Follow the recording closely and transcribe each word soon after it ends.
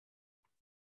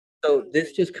So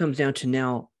this just comes down to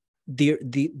now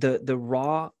the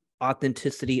raw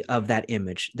authenticity of that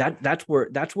image. That's where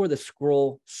the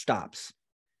scroll stops.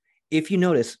 If you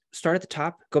notice, start at the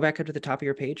top, go back up to the top of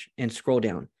your page and scroll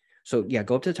down. So yeah,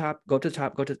 go up to the top, go to the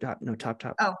top, go to the top, no, top.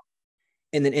 Oh.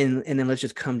 And then let's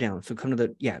just come down. So come to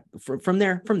the, yeah, from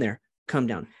there, come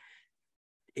down.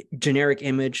 Generic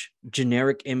image,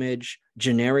 generic image,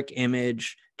 generic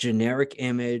image, generic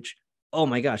image. Oh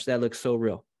my gosh, that looks so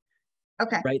real.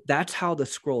 Okay. Right? That's how the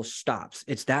scroll stops.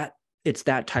 It's that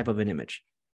type of an image.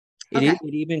 Okay.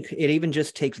 It even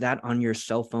just takes that on your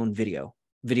cell phone video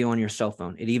on your cell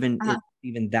phone. It's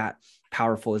even that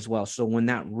powerful as well. So when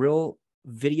that real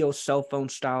video cell phone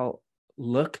style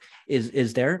look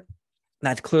is there,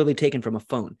 that's clearly taken from a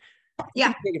phone.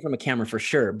 Yeah. Taken from a camera for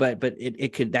sure, but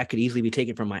that could easily be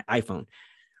taken from my iPhone,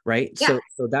 right? Yeah.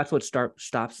 So that's what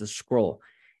stops the scroll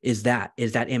is that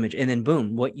image. And then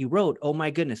boom, what you wrote, oh my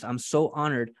goodness, I'm so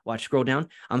honored. Watch, scroll down.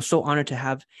 I'm so honored to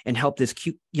have and help this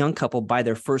cute young couple buy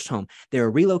their first home.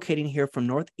 They're relocating here from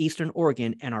Northeastern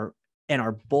Oregon and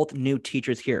are both new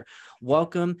teachers here.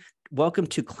 Welcome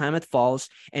to Klamath Falls,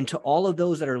 and to all of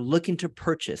those that are looking to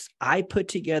purchase. I put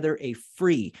together a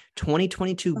free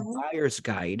 2022 buyer's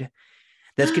guide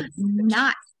that's going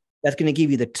to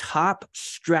give you the top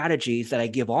strategies that I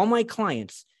give all my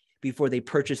clients before they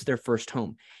purchase their first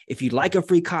home. If you'd like a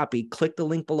free copy, click the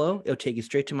link below. It'll take you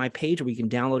straight to my page where you can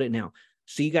download it now.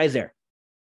 See you guys there.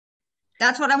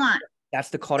 That's what I want.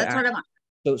 That's the call to action. That's what I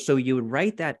want. So you would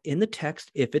write that in the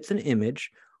text if it's an image,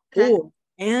 okay.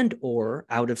 or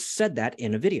I would have said that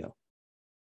in a video.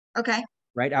 Okay.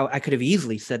 Right. I could have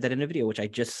easily said that in a video, which I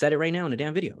just said it right now in a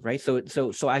damn video. Right. So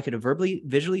I could have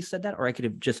visually said that, or I could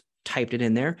have just typed it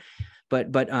in there.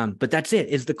 But that's it,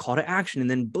 is the call to action. And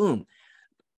then boom,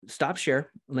 stop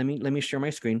share. Let me share my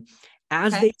screen.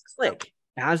 As they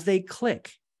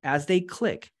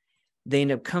click, they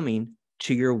end up coming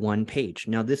to your one page.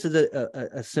 Now, this is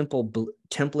a simple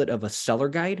template of a seller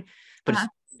guide, but it's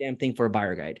the damn thing for a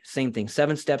buyer guide. Same thing.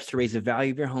 7 steps to raise the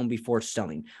value of your home before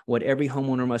selling. What every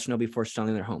homeowner must know before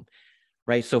selling their home.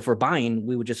 Right. So for buying,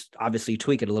 we would just obviously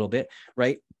tweak it a little bit.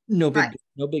 Right. No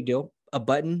big deal. A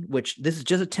button, which this is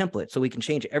just a template, so we can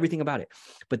change everything about it.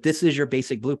 But this is your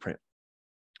basic blueprint.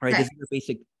 Right. Okay. This is your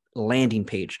basic landing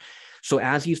page. So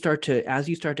as you start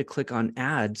to click on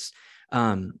ads,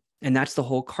 and that's the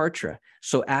whole Kartra.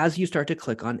 So as you start to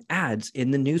click on ads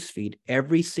in the newsfeed,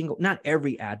 not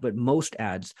every ad, but most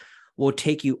ads will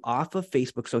take you off of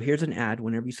Facebook. So here's an ad.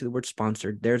 Whenever you see the word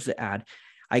sponsored, there's the ad.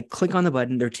 I click on the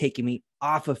button, they're taking me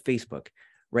off of Facebook,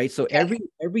 right? So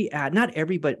every ad, not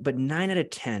every, but 9 out of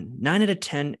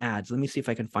 10 ads. Let me see if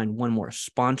I can find one more.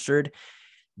 Sponsored.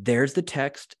 There's the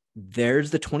text.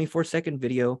 There's the 24-second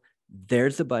video.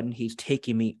 There's the button. He's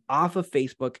taking me off of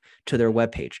Facebook to their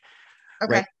webpage.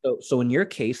 Okay. Right. So in your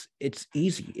case, it's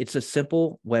easy. It's a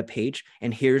simple web page,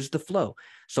 and here's the flow.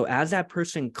 So as that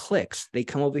person clicks, they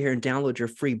come over here and download your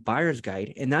free buyer's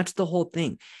guide. And that's the whole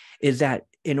thing, is that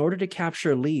in order to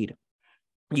capture a lead,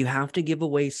 you have to give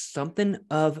away something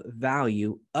of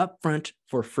value upfront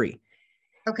for free.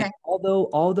 Okay. And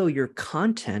although your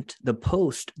content, the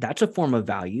post, that's a form of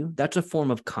value, that's a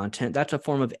form of content, that's a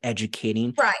form of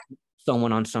educating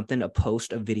someone on something, a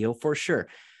post, a video, for sure.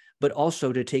 But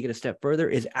also, to take it a step further,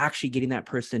 is actually getting that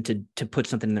person to put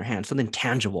something in their hand, something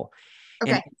tangible.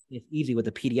 Okay. And it's easy with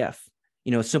a PDF,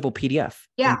 a simple PDF.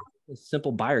 Yeah. A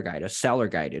simple buyer guide, a seller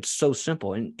guide. It's so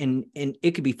simple. And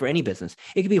it could be for any business.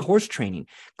 It could be horse training.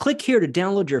 Click here to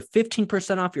download your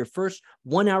 15% off your first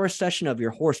 1-hour session of your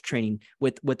horse training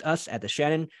with us at the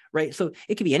Shannon, right? So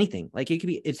it could be anything. Like, it could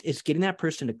be, it's getting that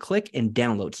person to click and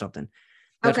download something.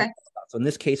 That's okay. So in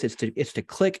this case, it's to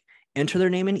click, enter their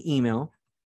name and email,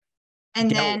 and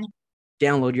then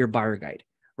download your buyer guide,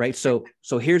 right? So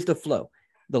here's the flow.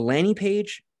 The landing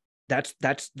page, that's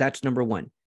number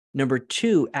 1. Number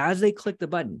 2, as they click the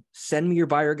button, send me your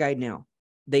buyer guide now,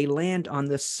 they land on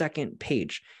the second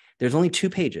page. There's only 2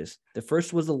 pages. The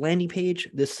first was the landing page.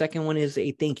 The second one is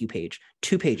a thank you page.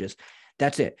 2 pages.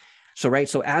 That's it. So, right.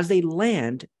 So as they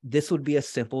land, this would be a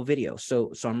simple video.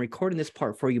 So I'm recording this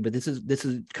part for you, but this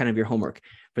is kind of your homework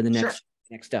for the next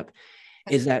step,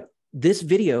 is that this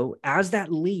video, as that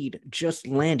lead just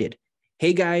landed.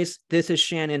 Hey guys, this is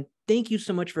Shannon. Thank you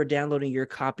so much for downloading your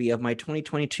copy of my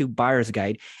 2022 buyer's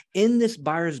guide. In this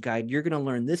buyer's guide, you're going to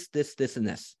learn this, and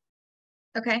this.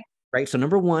 Okay. Right. So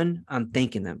number 1, I'm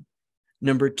thanking them.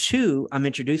 Number 2, I'm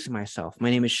introducing myself. My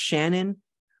name is Shannon.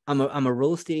 I'm a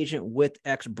real estate agent with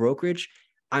X brokerage.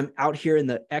 I'm out here in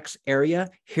the X area.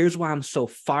 Here's why I'm so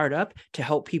fired up to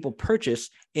help people purchase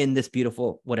in this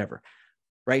beautiful whatever.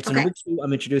 Right. So number 2,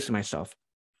 I'm introducing myself.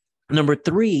 Number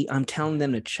 3, I'm telling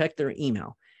them to check their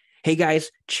email. Hey guys,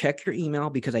 check your email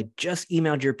because I just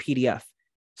emailed your PDF.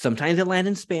 Sometimes it lands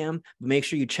in spam, but make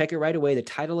sure you check it right away. The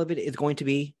title of it is going to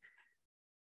be,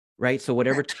 right? So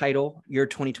whatever title, your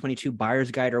 2022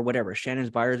 buyer's guide or whatever, Shannon's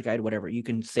buyer's guide, whatever, you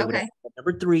can say whatever.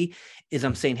 Number 3 is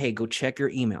I'm saying, hey, go check your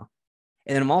email.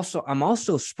 And then I'm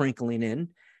also sprinkling in,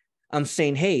 I'm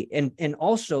saying, hey, and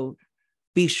also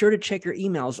be sure to check your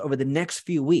emails over the next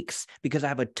few weeks because I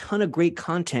have a ton of great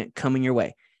content coming your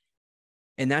way.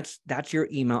 And that's your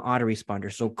email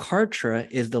autoresponder. So Kartra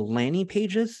is the landing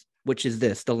pages, which is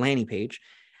the landing page.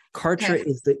 Kartra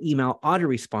is the email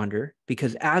autoresponder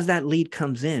because as that lead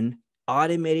comes in,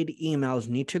 automated emails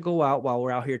need to go out while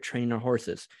we're out here training our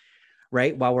horses,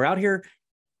 right? While we're out here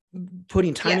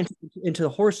putting time into the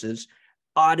horses,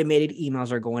 automated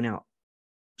emails are going out.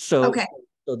 So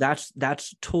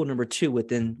that's tool number 2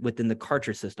 within the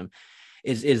Kartra system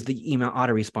is the email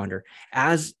autoresponder.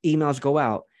 As emails go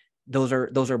out, those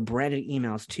are branded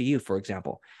emails to you, for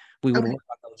example. We would work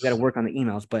on those. We got to work on the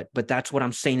emails, but that's what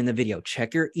I'm saying in the video.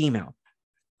 Check your email.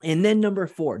 And then number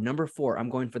four, I'm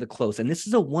going for the close. And this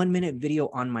is a 1-minute video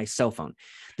on my cell phone.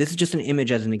 This is just an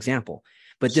image as an example,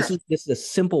 but this is a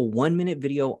simple 1-minute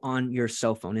video on your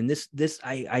cell phone. And this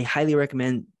I highly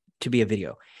recommend to be a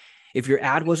video. If your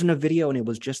ad wasn't a video and it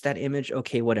was just that image,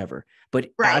 okay, whatever.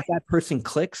 But as that person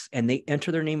clicks and they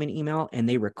enter their name and email and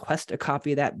they request a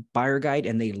copy of that buyer guide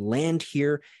and they land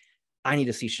here, I need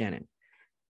to see Shannon.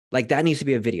 Like that needs to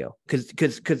be a video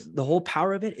because the whole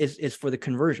power of it is for the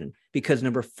conversion. Because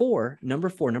number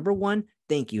one,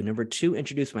 thank you. Number 2,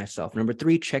 introduce myself. Number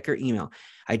 3, check your email.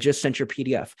 I just sent your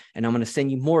PDF and I'm going to send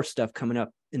you more stuff coming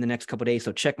up in the next couple of days.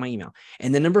 So check my email.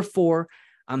 And then number 4,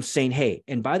 I'm saying, hey,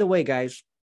 and by the way, guys,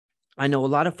 I know a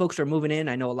lot of folks are moving in.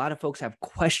 I know a lot of folks have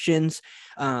questions.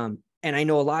 And I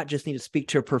know a lot just need to speak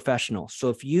to a professional. So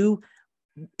if you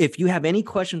have any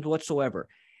questions whatsoever,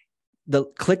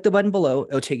 click the button below.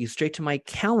 It'll take you straight to my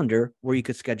calendar where you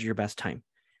could schedule your best time.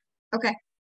 Okay.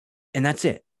 And that's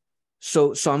it.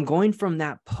 So I'm going from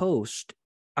that post.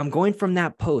 Let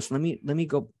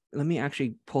me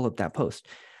actually pull up that post.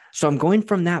 So I'm going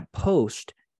from that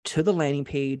post to the landing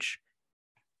page,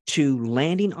 to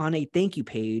landing on a thank you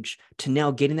page, to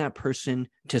now getting that person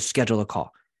to schedule a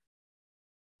call.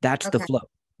 That's the flow.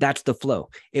 That's the flow.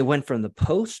 It went from the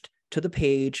post to the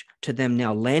page to them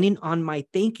now landing on my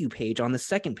thank you page on the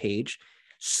second page,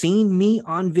 seeing me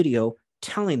on video,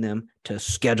 telling them to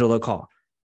schedule a call.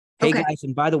 Hey guys,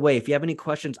 and by the way, if you have any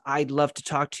questions, I'd love to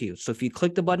talk to you. So if you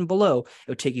click the button below,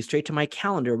 it'll take you straight to my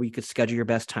calendar where you could schedule your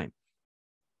best time.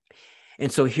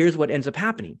 And so here's what ends up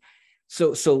happening.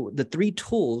 So the 3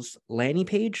 tools, landing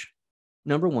page,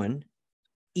 number 1,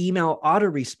 email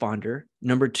autoresponder,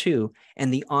 number 2,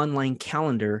 and the online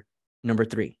calendar, number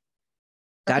 3.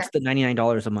 That's the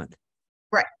 $99 a month.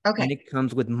 Right. Okay. And it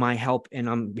comes with my help, and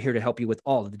I'm here to help you with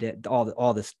all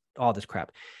this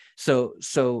crap. So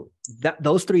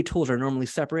those 3 tools are normally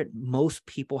separate. Most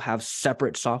people have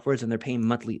separate softwares and they're paying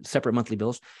separate monthly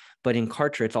bills. But in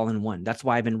Kartra, it's all in one. That's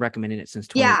why I've been recommending it since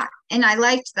 20. Yeah, and I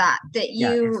liked that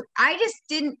I just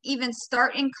didn't even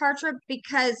start in Kartra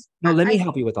because let me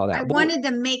help you with all that. I wanted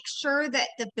to make sure that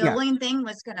the billing thing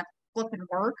was gonna flip and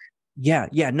work. Yeah.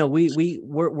 No,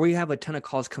 we have a ton of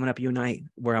calls coming up, you and I,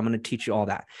 where I'm going to teach you all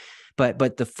that.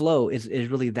 But the flow is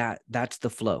really that's the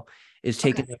flow, is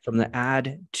taking it from the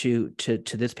ad to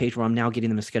this page where I'm now getting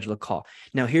them to schedule a call.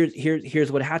 Now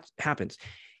here's what happens.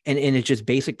 And it's just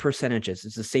basic percentages.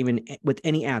 It's the same with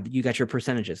any ad. You got your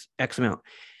percentages, X amount.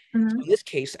 Mm-hmm. In this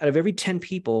case, out of every 10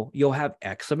 people, you'll have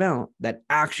X amount that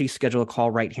actually schedule a call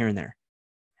right here and there.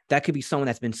 That could be someone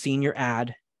that's been seeing your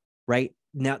ad, right?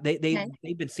 Now they've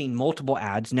been seeing multiple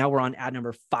ads. Now we're on ad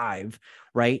number 5,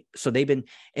 right? So they've been,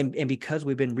 and because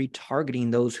we've been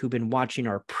retargeting those who've been watching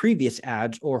our previous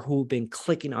ads or who've been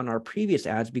clicking on our previous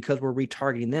ads, because we're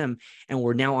retargeting them, and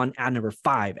we're now on ad number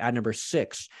 5, ad number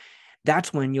 6.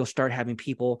 That's when you'll start having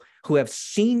people who have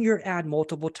seen your ad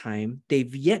multiple times.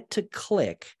 They've yet to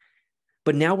click,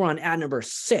 but now we're on ad number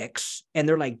 6 and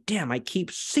they're like, damn, I keep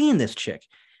seeing this chick.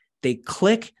 They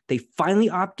click, they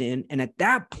finally opt in. And at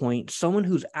that point, someone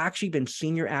who's actually been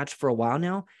seeing your ads for a while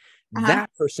now, that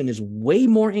person is way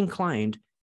more inclined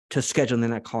to scheduling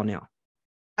that call now.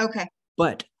 Okay.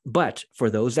 But for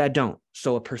those that don't,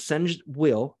 so a percentage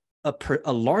will,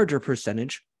 a larger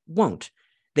percentage won't.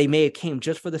 They may have came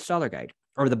just for the seller guide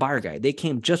or the buyer guide. They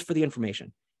came just for the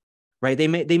information, right? They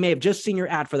may have just seen your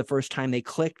ad for the first time. They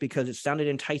clicked because it sounded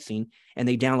enticing and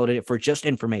they downloaded it for just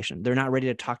information. They're not ready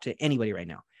to talk to anybody right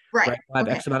now. Right. We'll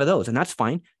have X amount of those, and that's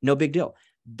fine. No big deal.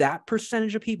 That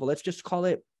percentage of people, let's call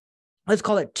it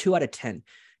 2 out of 10.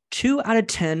 2 out of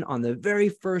 10 on the very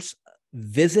first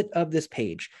visit of this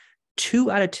page,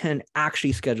 2 out of 10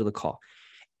 actually schedule the call.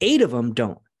 8 of them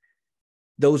don't.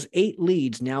 Those 8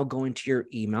 leads now go into your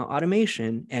email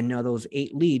automation, and now those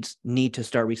 8 leads need to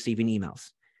start receiving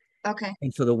emails. Okay.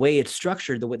 And so the way it's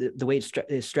structured, the way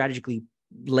it's strategically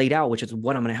laid out, which is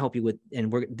what I'm going to help you with,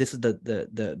 and this is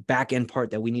the back end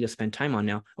part that we need to spend time on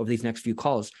now over these next few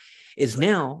calls, is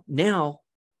now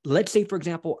let's say, for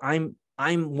example, I'm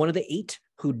one of the 8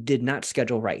 who did not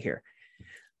schedule right here.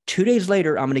 2 days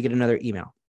later, I'm going to get another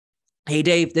email. Hey,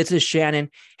 Dave, this is Shannon.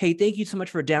 Hey, thank you so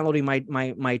much for downloading my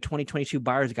 2022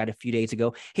 buyer's guide a few days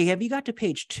ago. Hey, have you got to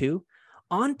page 2?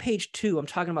 On page 2, I'm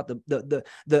talking about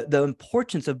the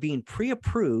importance of being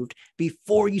pre-approved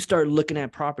before you start looking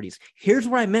at properties. Here's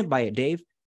what I meant by it, Dave.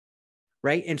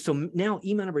 Right? And so now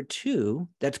email number 2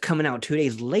 that's coming out 2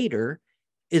 days later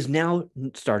is now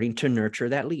starting to nurture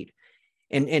that lead.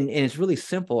 And it's really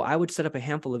simple. I would set up a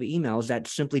handful of emails that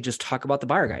simply just talk about the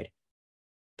buyer guide.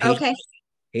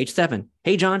 Page 7.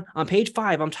 Hey, John, on page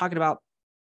 5, I'm talking about,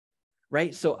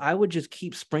 right? So I would just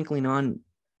keep sprinkling on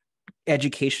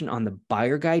education on the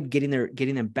buyer guide, getting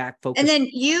them back focused. And then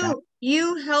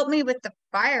you help me with the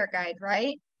buyer guide,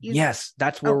 right? Yes,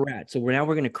 that's where we're at. So we're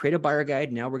going to create a buyer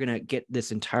guide. Now we're going to get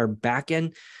this entire back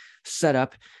end set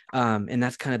up. And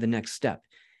that's kind of the next step.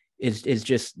 Is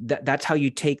just that's how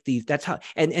you take these. That's how,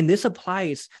 and this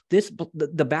applies,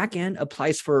 the back end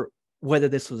applies for whether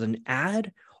this was an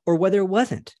ad or whether it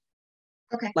wasn't.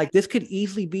 Okay. Like this could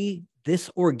easily be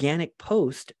this organic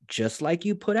post, just like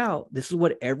you put out. This is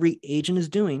what every agent is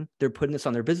doing. They're putting this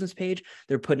on their business page.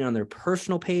 They're putting it on their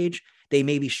personal page. They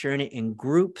may be sharing it in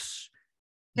groups.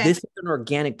 Okay. This is an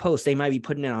organic post. They might be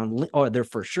putting it on, or they're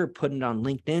for sure putting it on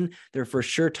LinkedIn. They're for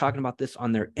sure talking about this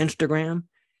on their Instagram.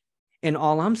 And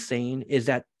all I'm saying is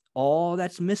that all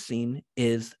that's missing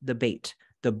is the bait.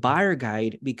 The buyer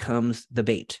guide becomes the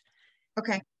bait.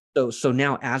 Okay. So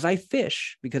now as I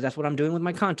fish, because that's what I'm doing with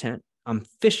my content, I'm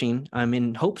fishing. I'm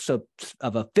in hopes of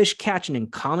a fish catching and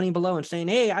commenting below and saying,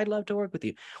 hey, I'd love to work with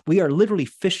you. We are literally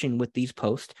fishing with these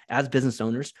posts as business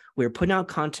owners. We're putting out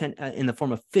content in the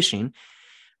form of fishing.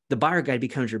 The buyer guide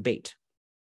becomes your bait.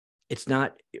 It's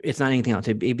not anything else.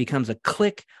 It becomes a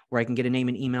click where I can get a name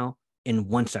and email in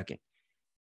 1 second.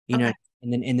 You know,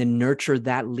 and then nurture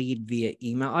that lead via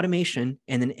email automation.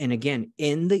 And again,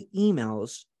 in the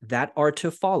emails that are to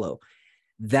follow,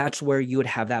 that's where you would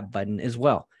have that button as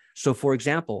well. So for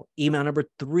example, email number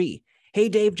 3, hey,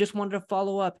 Dave, just wanted to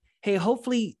follow up. Hey,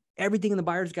 hopefully everything in the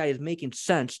buyer's guide is making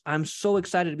sense. I'm so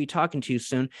excited to be talking to you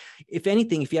soon. If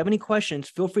anything, if you have any questions,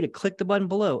 feel free to click the button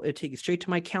below. It'll take you straight to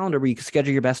my calendar where you can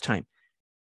schedule your best time.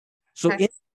 So in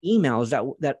emails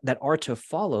that are to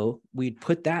follow, we'd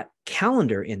put that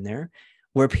calendar in there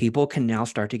where people can now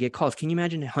start to get calls. Can you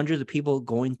imagine hundreds of people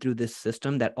going through this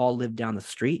system that all live down the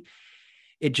street?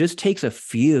 It just takes a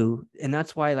few. And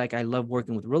that's why, like, I love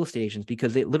working with real estate agents,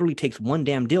 because it literally takes one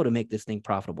damn deal to make this thing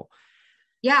profitable.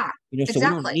 Yeah. You know, so we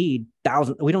don't need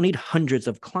thousands, we don't need hundreds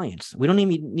of clients. We don't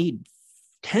even need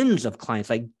tens of clients.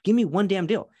 Like, give me one damn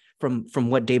deal from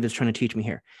what Dave is trying to teach me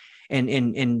here.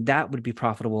 And that would be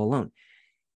profitable alone.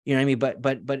 You know what I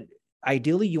mean? But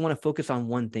ideally you want to focus on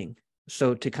one thing.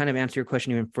 So to kind of answer your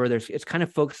question even further, it's kind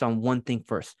of focus on one thing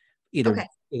first, either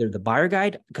the buyer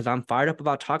guide, because I'm fired up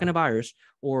about talking to buyers,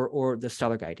 or the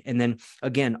seller guide. And then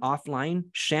again, offline,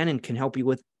 Shannon can help you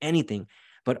with anything,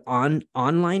 but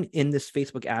online in this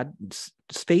Facebook ad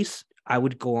space, I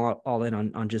would go all in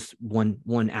on just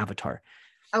one avatar.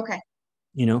 Okay.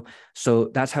 You know, so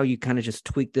that's how you kind of just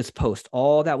tweak this post.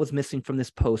 All that was missing from this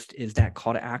post is that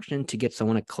call to action to get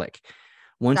someone to click.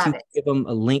 Once you give them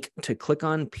a link to click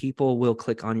on, people will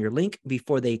click on your link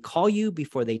before they call you,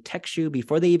 before they text you,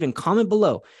 before they even comment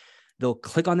below. They'll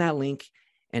click on that link.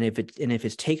 And if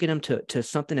it's taking them to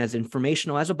something as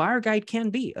informational as a buyer guide can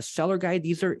be, a seller guide,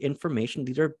 these are information,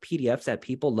 these are PDFs that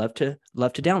people love to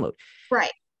download.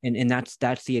 Right. And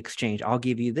that's the exchange. I'll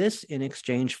give you this in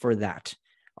exchange for that.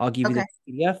 I'll give you the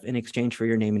PDF in exchange for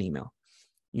your name and email.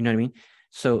 You know what I mean?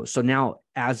 So now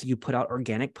as you put out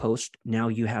organic posts, now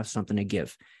you have something to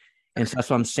give. And so that's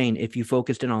what I'm saying. If you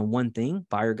focused in on one thing,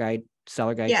 buyer guide,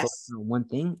 seller guide, focus on one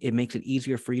thing, it makes it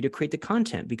easier for you to create the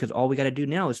content, because all we got to do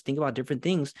now is think about different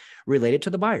things related to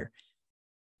the buyer,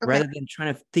 rather than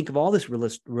trying to think of all this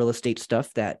real estate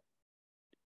stuff that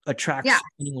attracts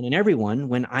anyone and everyone,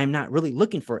 when I'm not really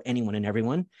looking for anyone and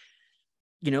everyone.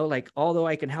 You know, like, although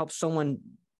I can help someone,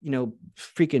 you know,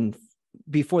 freaking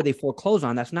before they foreclose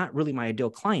on, that's not really my ideal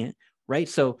client, right?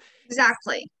 So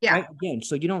exactly, yeah. Right? Again,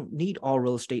 so you don't need all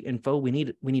real estate info. We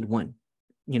need one,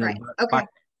 you know. Right. Okay.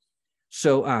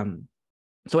 So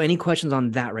so any questions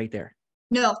on that right there?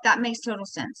 No, that makes total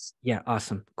sense. Yeah,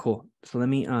 awesome. Cool. So let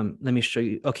me show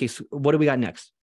you. Okay, so what do we got next?